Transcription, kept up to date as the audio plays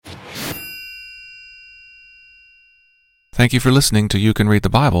Thank you for listening to You Can Read the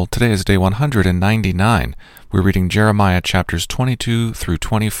Bible. Today is day 199. We're reading Jeremiah chapters 22 through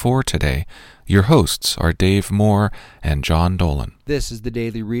 24 today. Your hosts are Dave Moore and John Dolan. This is the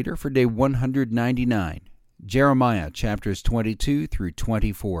Daily Reader for day 199, Jeremiah chapters 22 through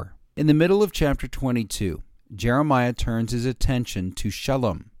 24. In the middle of chapter 22, Jeremiah turns his attention to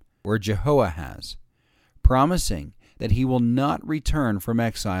Shallum, or Jehoahaz, promising that he will not return from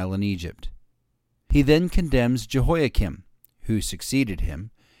exile in Egypt. He then condemns Jehoiakim, who succeeded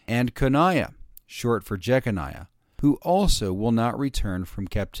him, and Coniah, short for Jeconiah, who also will not return from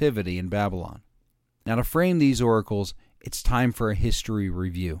captivity in Babylon. Now, to frame these oracles, it's time for a history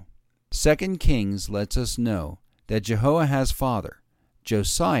review. 2 Kings lets us know that Jehoahaz's father,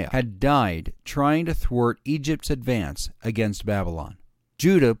 Josiah, had died trying to thwart Egypt's advance against Babylon.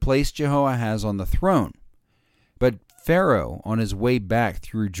 Judah placed Jehoahaz on the throne, but Pharaoh, on his way back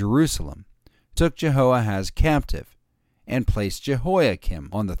through Jerusalem, took Jehoahaz captive and placed Jehoiakim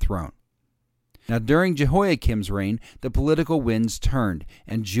on the throne. Now, during Jehoiakim's reign, the political winds turned,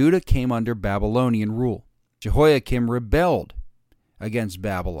 and Judah came under Babylonian rule. Jehoiakim rebelled against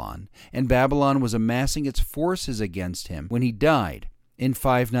Babylon, and Babylon was amassing its forces against him when he died in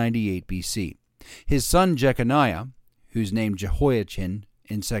 598 BC. His son Jeconiah, who's named Jehoiachin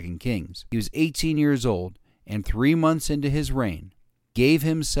in 2 Kings, he was 18 years old, and 3 months into his reign, gave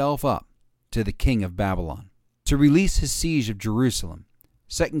himself up to the king of Babylon. To release his siege of Jerusalem,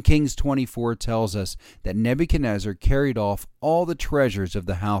 2 Kings 24 tells us that Nebuchadnezzar carried off all the treasures of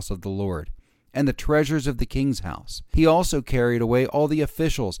the house of the Lord and the treasures of the king's house. He also carried away all the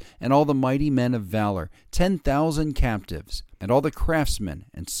officials and all the mighty men of valor, 10,000 captives, and all the craftsmen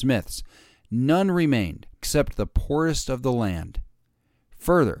and smiths. None remained except the poorest of the land.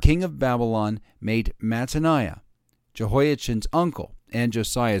 Further, king of Babylon made Mattaniah, Jehoiachin's uncle and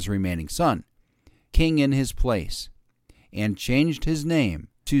Josiah's remaining son, king in his place, and changed his name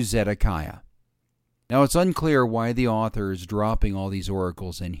to Zedekiah. Now, it's unclear why the author is dropping all these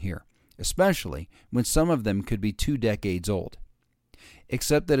oracles in here, especially when some of them could be 2 decades old,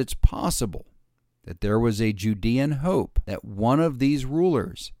 except that it's possible that there was a Judean hope that one of these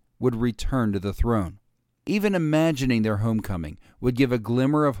rulers would return to the throne. Even imagining their homecoming would give a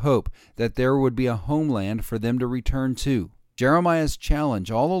glimmer of hope that there would be a homeland for them to return to. Jeremiah's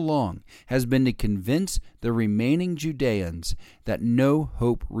challenge all along has been to convince the remaining Judeans that no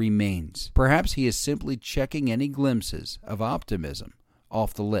hope remains. Perhaps he is simply checking any glimpses of optimism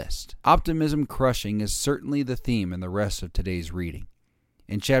off the list. Optimism crushing is certainly the theme in the rest of today's reading.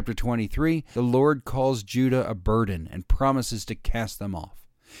 In chapter 23, the Lord calls Judah a burden and promises to cast them off.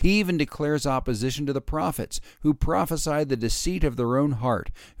 He even declares opposition to the prophets who prophesy the deceit of their own heart,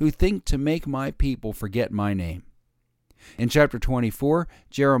 who think to make my people forget my name. In chapter 24,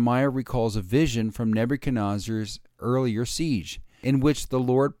 Jeremiah recalls a vision from Nebuchadnezzar's earlier siege, in which the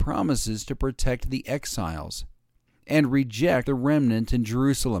Lord promises to protect the exiles and reject the remnant in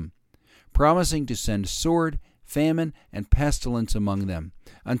Jerusalem, promising to send sword, famine, and pestilence among them,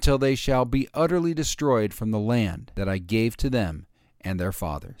 until they shall be utterly destroyed from the land that I gave to them and their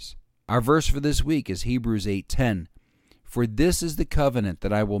fathers. Our verse for this week is Hebrews 8:10. For this is the covenant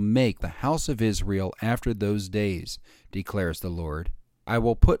that I will make the house of Israel after those days, declares the Lord. I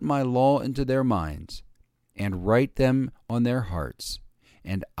will put my law into their minds and write them on their hearts,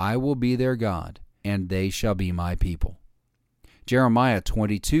 and I will be their God, and they shall be my people. Jeremiah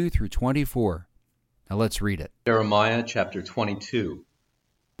 22 through 24. Now let's read it. Jeremiah chapter 22.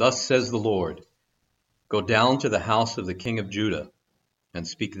 Thus says the Lord, Go down to the house of the king of Judah, and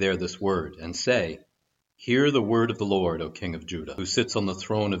speak there this word, and say, Hear the word of the Lord, O king of Judah, who sits on the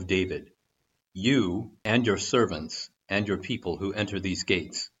throne of David, you and your servants and your people who enter these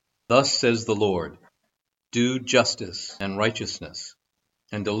gates. Thus says the Lord, Do justice and righteousness,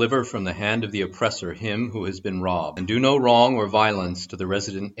 and deliver from the hand of the oppressor him who has been robbed, and do no wrong or violence to the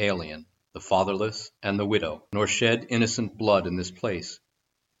resident alien, the fatherless, and the widow, nor shed innocent blood in this place.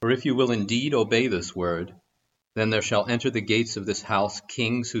 For if you will indeed obey this word, then there shall enter the gates of this house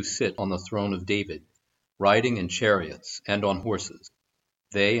kings who sit on the throne of David, riding in chariots and on horses,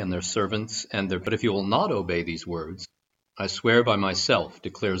 they and their servants and their... But if you will not obey these words, I swear by myself,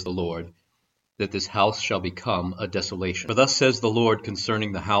 declares the Lord, that this house shall become a desolation. For thus says the Lord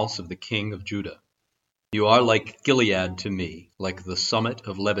concerning the house of the king of Judah, You are like Gilead to me, like the summit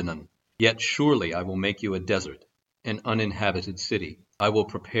of Lebanon. Yet surely I will make you a desert, an uninhabited city. I will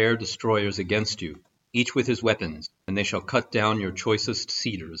prepare destroyers against you, each with his weapons, and they shall cut down your choicest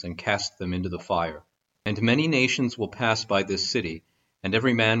cedars and cast them into the fire. And many nations will pass by this city, and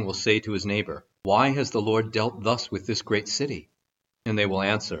every man will say to his neighbor, Why has the Lord dealt thus with this great city? And they will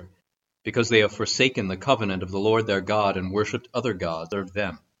answer, because they have forsaken the covenant of the Lord their God, and worshipped other gods, served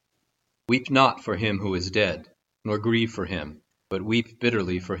them. Weep not for him who is dead, nor grieve for him, but weep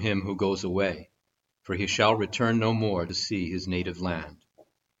bitterly for him who goes away, for he shall return no more to see his native land.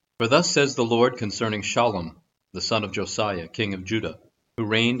 For thus says the Lord concerning Shallum, the son of Josiah, king of Judah, who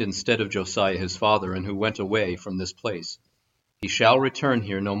reigned instead of Josiah his father, and who went away from this place. He shall return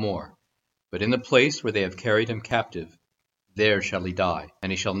here no more, but in the place where they have carried him captive, there shall he die,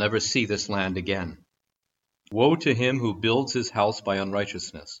 and he shall never see this land again. Woe to him who builds his house by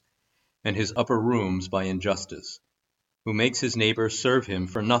unrighteousness, and his upper rooms by injustice, who makes his neighbor serve him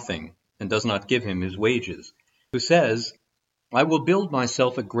for nothing, and does not give him his wages, who says, I will build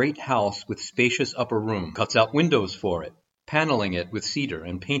myself a great house with spacious upper room, cuts out windows for it, paneling it with cedar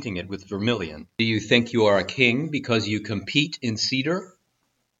and painting it with vermilion. Do you think you are a king because you compete in cedar?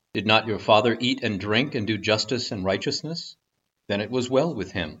 Did not your father eat and drink and do justice and righteousness? Then it was well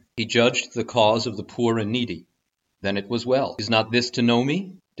with him. He judged the cause of the poor and needy. Then it was well. Is not this to know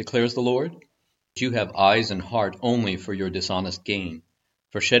me, declares the Lord? You have eyes and heart only for your dishonest gain,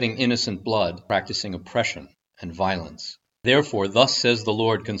 for shedding innocent blood, practicing oppression and violence. Therefore, thus says the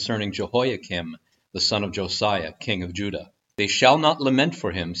Lord concerning Jehoiakim, the son of Josiah, king of Judah. They shall not lament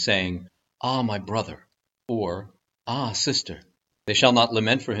for him, saying, Ah, my brother, or Ah, sister. They shall not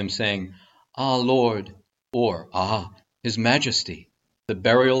lament for him, saying, Ah, Lord, or Ah, his majesty. The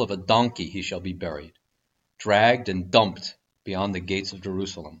burial of a donkey he shall be buried, dragged and dumped beyond the gates of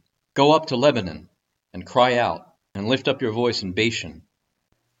Jerusalem. Go up to Lebanon, and cry out, and lift up your voice in Bashan.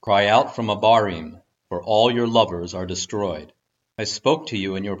 Cry out from Abarim, for all your lovers are destroyed. I spoke to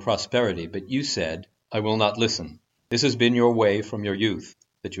you in your prosperity, but you said, I will not listen. This has been your way from your youth,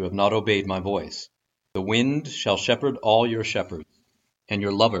 that you have not obeyed my voice. The wind shall shepherd all your shepherds, and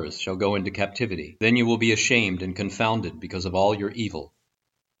your lovers shall go into captivity. Then you will be ashamed and confounded because of all your evil.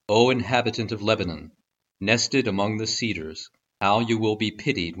 O inhabitant of Lebanon, nested among the cedars, how you will be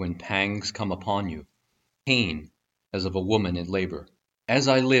pitied when pangs come upon you, pain as of a woman in labor. As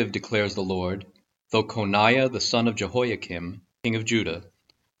I live, declares the Lord, though Coniah the son of Jehoiakim, king of Judah,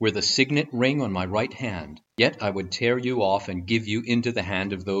 were the signet ring on my right hand, yet I would tear you off and give you into the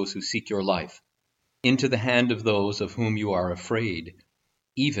hand of those who seek your life, into the hand of those of whom you are afraid,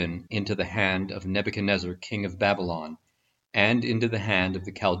 even into the hand of Nebuchadnezzar king of Babylon, and into the hand of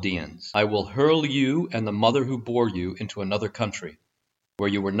the Chaldeans. I will hurl you and the mother who bore you into another country, where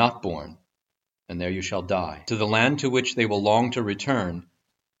you were not born, and there you shall die. To the land to which they will long to return,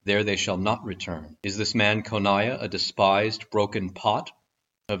 there they shall not return. Is this man Coniah a despised, broken pot,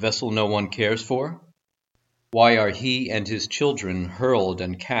 a vessel no one cares for? Why are he and his children hurled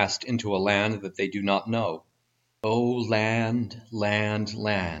and cast into a land that they do not know? O land, land,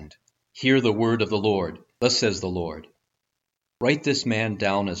 land, hear the word of the Lord. Thus says the Lord. Write this man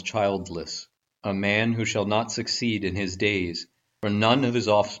down as childless, a man who shall not succeed in his days, for none of his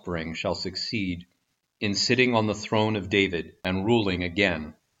offspring shall succeed in sitting on the throne of David and ruling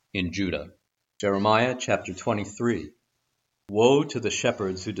again in Judah. Jeremiah chapter 23. Woe to the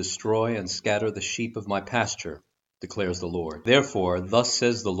shepherds who destroy and scatter the sheep of my pasture, declares the Lord. Therefore, thus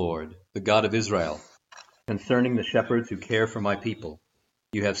says the Lord, the God of Israel, concerning the shepherds who care for my people.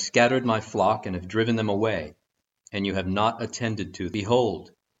 You have scattered my flock and have driven them away, and you have not attended to them.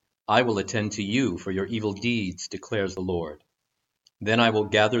 Behold, I will attend to you for your evil deeds, declares the Lord. Then I will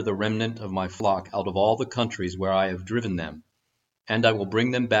gather the remnant of my flock out of all the countries where I have driven them, and I will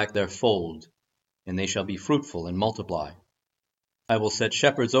bring them back their fold, and they shall be fruitful and multiply. I will set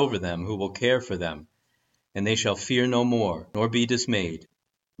shepherds over them who will care for them, and they shall fear no more, nor be dismayed,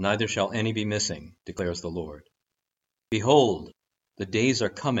 neither shall any be missing, declares the Lord. Behold, the days are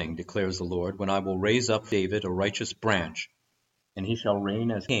coming, declares the Lord, when I will raise up David a righteous branch, and he shall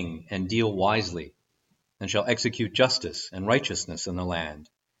reign as king and deal wisely, and shall execute justice and righteousness in the land.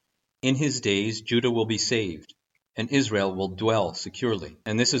 In his days Judah will be saved, and Israel will dwell securely,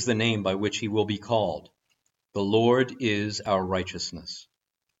 and this is the name by which he will be called. The Lord is our righteousness.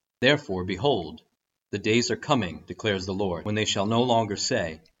 Therefore, behold, the days are coming, declares the Lord, when they shall no longer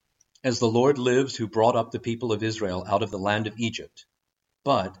say, As the Lord lives who brought up the people of Israel out of the land of Egypt,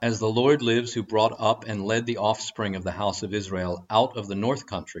 but as the Lord lives who brought up and led the offspring of the house of Israel out of the north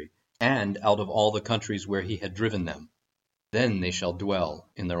country, and out of all the countries where he had driven them. Then they shall dwell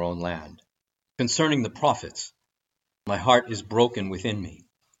in their own land. Concerning the prophets, my heart is broken within me.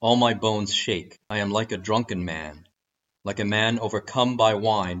 All my bones shake. I am like a drunken man, like a man overcome by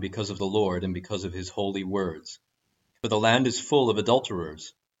wine because of the Lord and because of his holy words. For the land is full of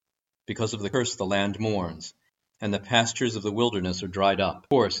adulterers. Because of the curse the land mourns, and the pastures of the wilderness are dried up.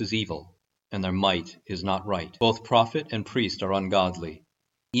 Force is evil, and their might is not right. Both prophet and priest are ungodly.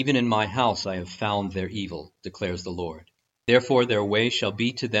 Even in my house I have found their evil, declares the Lord. Therefore their way shall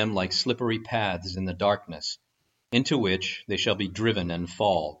be to them like slippery paths in the darkness, into which they shall be driven and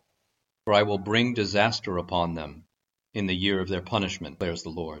fall. For I will bring disaster upon them in the year of their punishment, declares the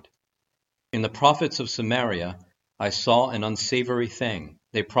Lord. In the prophets of Samaria I saw an unsavory thing.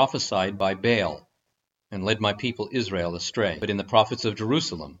 They prophesied by Baal, and led my people Israel astray. But in the prophets of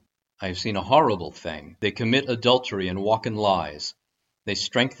Jerusalem I have seen a horrible thing. They commit adultery and walk in lies. They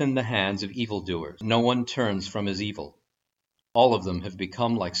strengthen the hands of evildoers. No one turns from his evil. All of them have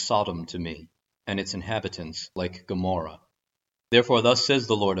become like Sodom to me, and its inhabitants like Gomorrah. Therefore thus says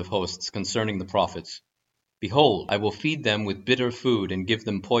the Lord of hosts concerning the prophets, Behold, I will feed them with bitter food and give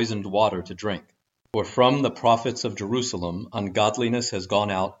them poisoned water to drink. For from the prophets of Jerusalem ungodliness has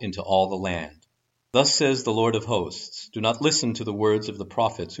gone out into all the land. Thus says the Lord of hosts, Do not listen to the words of the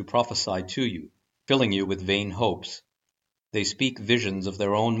prophets who prophesy to you, filling you with vain hopes. They speak visions of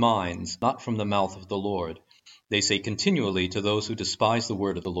their own minds, not from the mouth of the Lord. They say continually to those who despise the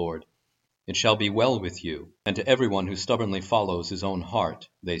word of the Lord, It shall be well with you. And to everyone who stubbornly follows his own heart,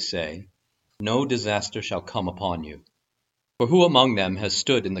 they say, No disaster shall come upon you. For who among them has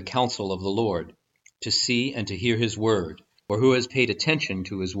stood in the counsel of the Lord, to see and to hear his word, or who has paid attention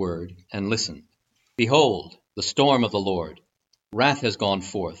to his word and listened? Behold, the storm of the Lord. Wrath has gone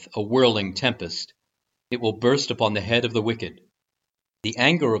forth, a whirling tempest. It will burst upon the head of the wicked. The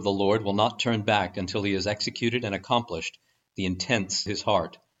anger of the Lord will not turn back until he has executed and accomplished the intents of his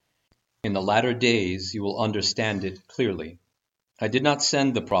heart. In the latter days you will understand it clearly. I did not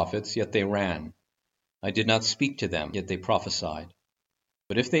send the prophets, yet they ran. I did not speak to them, yet they prophesied.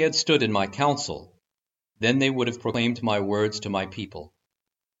 But if they had stood in my counsel, then they would have proclaimed my words to my people,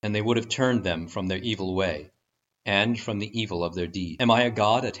 and they would have turned them from their evil way, and from the evil of their deeds. Am I a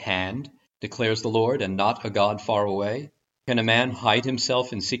God at hand, declares the Lord, and not a God far away? Can a man hide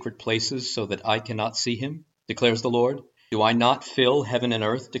himself in secret places so that I cannot see him, declares the Lord? Do I not fill heaven and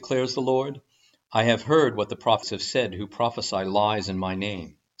earth, declares the Lord? I have heard what the prophets have said who prophesy lies in my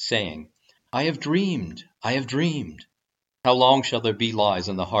name, saying, I have dreamed, I have dreamed. How long shall there be lies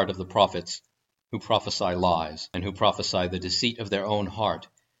in the heart of the prophets, who prophesy lies, and who prophesy the deceit of their own heart,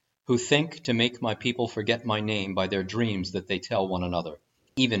 who think to make my people forget my name by their dreams that they tell one another,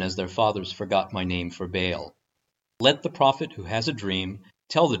 even as their fathers forgot my name for Baal? Let the prophet who has a dream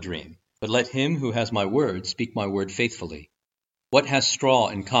tell the dream, but let him who has my word speak my word faithfully. What has straw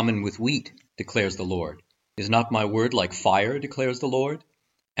in common with wheat, declares the Lord? Is not my word like fire, declares the Lord,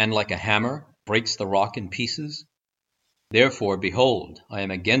 and like a hammer breaks the rock in pieces? Therefore, behold, I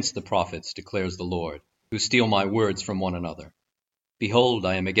am against the prophets, declares the Lord, who steal my words from one another. Behold,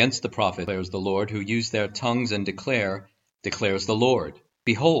 I am against the prophets, declares the Lord, who use their tongues and declare, declares the Lord.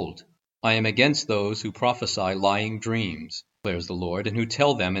 Behold, I am against those who prophesy lying dreams, declares the Lord, and who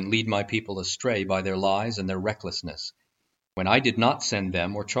tell them and lead my people astray by their lies and their recklessness, when I did not send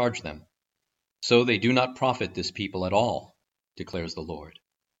them or charge them. So they do not profit this people at all, declares the Lord.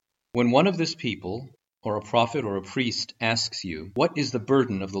 When one of this people, or a prophet or a priest, asks you, What is the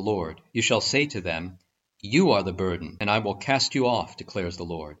burden of the Lord? You shall say to them, You are the burden, and I will cast you off, declares the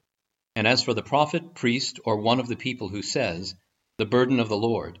Lord. And as for the prophet, priest, or one of the people who says, The burden of the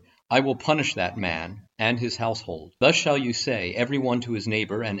Lord, I will punish that man and his household. Thus shall you say, every one to his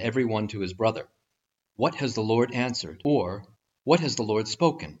neighbor and every one to his brother, What has the Lord answered? Or, What has the Lord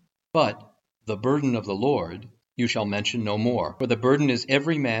spoken? But the burden of the Lord you shall mention no more, for the burden is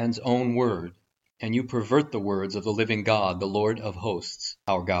every man's own word, and you pervert the words of the living God, the Lord of hosts,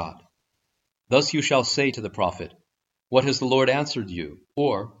 our God. Thus you shall say to the prophet, What has the Lord answered you?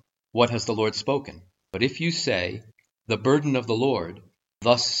 Or, What has the Lord spoken? But if you say, The burden of the Lord,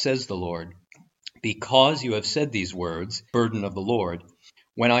 thus says the Lord, because you have said these words, burden of the Lord,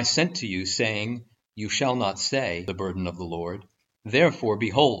 when I sent to you, saying, You shall not say, the burden of the Lord, therefore,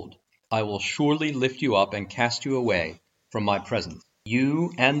 behold, I will surely lift you up and cast you away from my presence,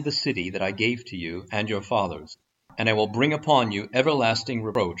 you and the city that I gave to you and your fathers, and I will bring upon you everlasting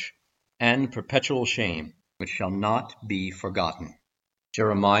reproach and perpetual shame, which shall not be forgotten.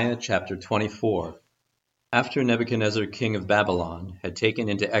 Jeremiah chapter 24. After Nebuchadnezzar king of Babylon had taken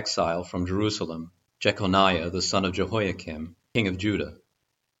into exile from Jerusalem Jeconiah the son of Jehoiakim, king of Judah,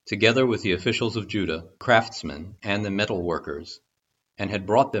 together with the officials of Judah, craftsmen, and the metal workers, and had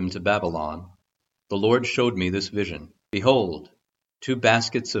brought them to Babylon, the Lord showed me this vision. Behold, 2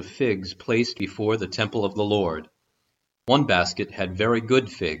 baskets of figs placed before the temple of the Lord. One basket had very good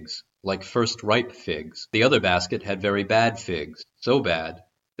figs, like first-ripe figs. The other basket had very bad figs, so bad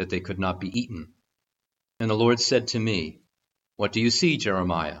that they could not be eaten. And the Lord said to me, What do you see,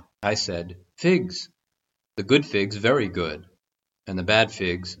 Jeremiah? I said, Figs. The good figs very good, and the bad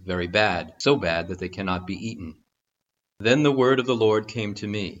figs very bad, so bad that they cannot be eaten. Then the word of the Lord came to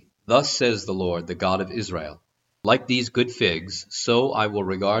me. Thus says the Lord, the God of Israel, like these good figs, so I will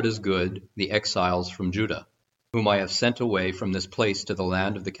regard as good the exiles from Judah, whom I have sent away from this place to the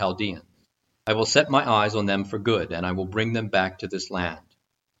land of the Chaldeans. I will set my eyes on them for good, and I will bring them back to this land.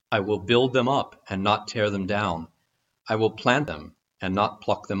 I will build them up and not tear them down. I will plant them and not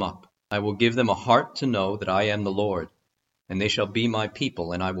pluck them up. I will give them a heart to know that I am the Lord, and they shall be my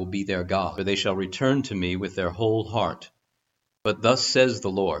people, and I will be their God, for they shall return to me with their whole heart. But thus says the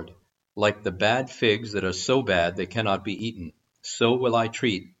Lord, like the bad figs that are so bad they cannot be eaten, so will I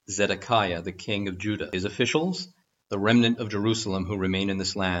treat Zedekiah the king of Judah, his officials, the remnant of Jerusalem who remain in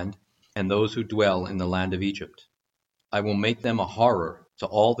this land, and those who dwell in the land of Egypt. I will make them a horror to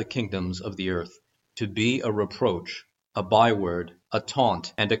all the kingdoms of the earth, to be a reproach, a byword, a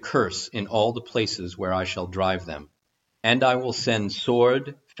taunt, and a curse in all the places where I shall drive them. And I will send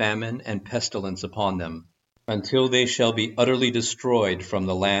sword, famine, and pestilence upon them, until they shall be utterly destroyed from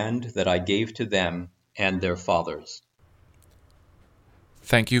the land that I gave to them and their fathers.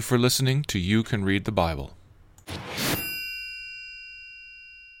 Thank you for listening to You Can Read the Bible.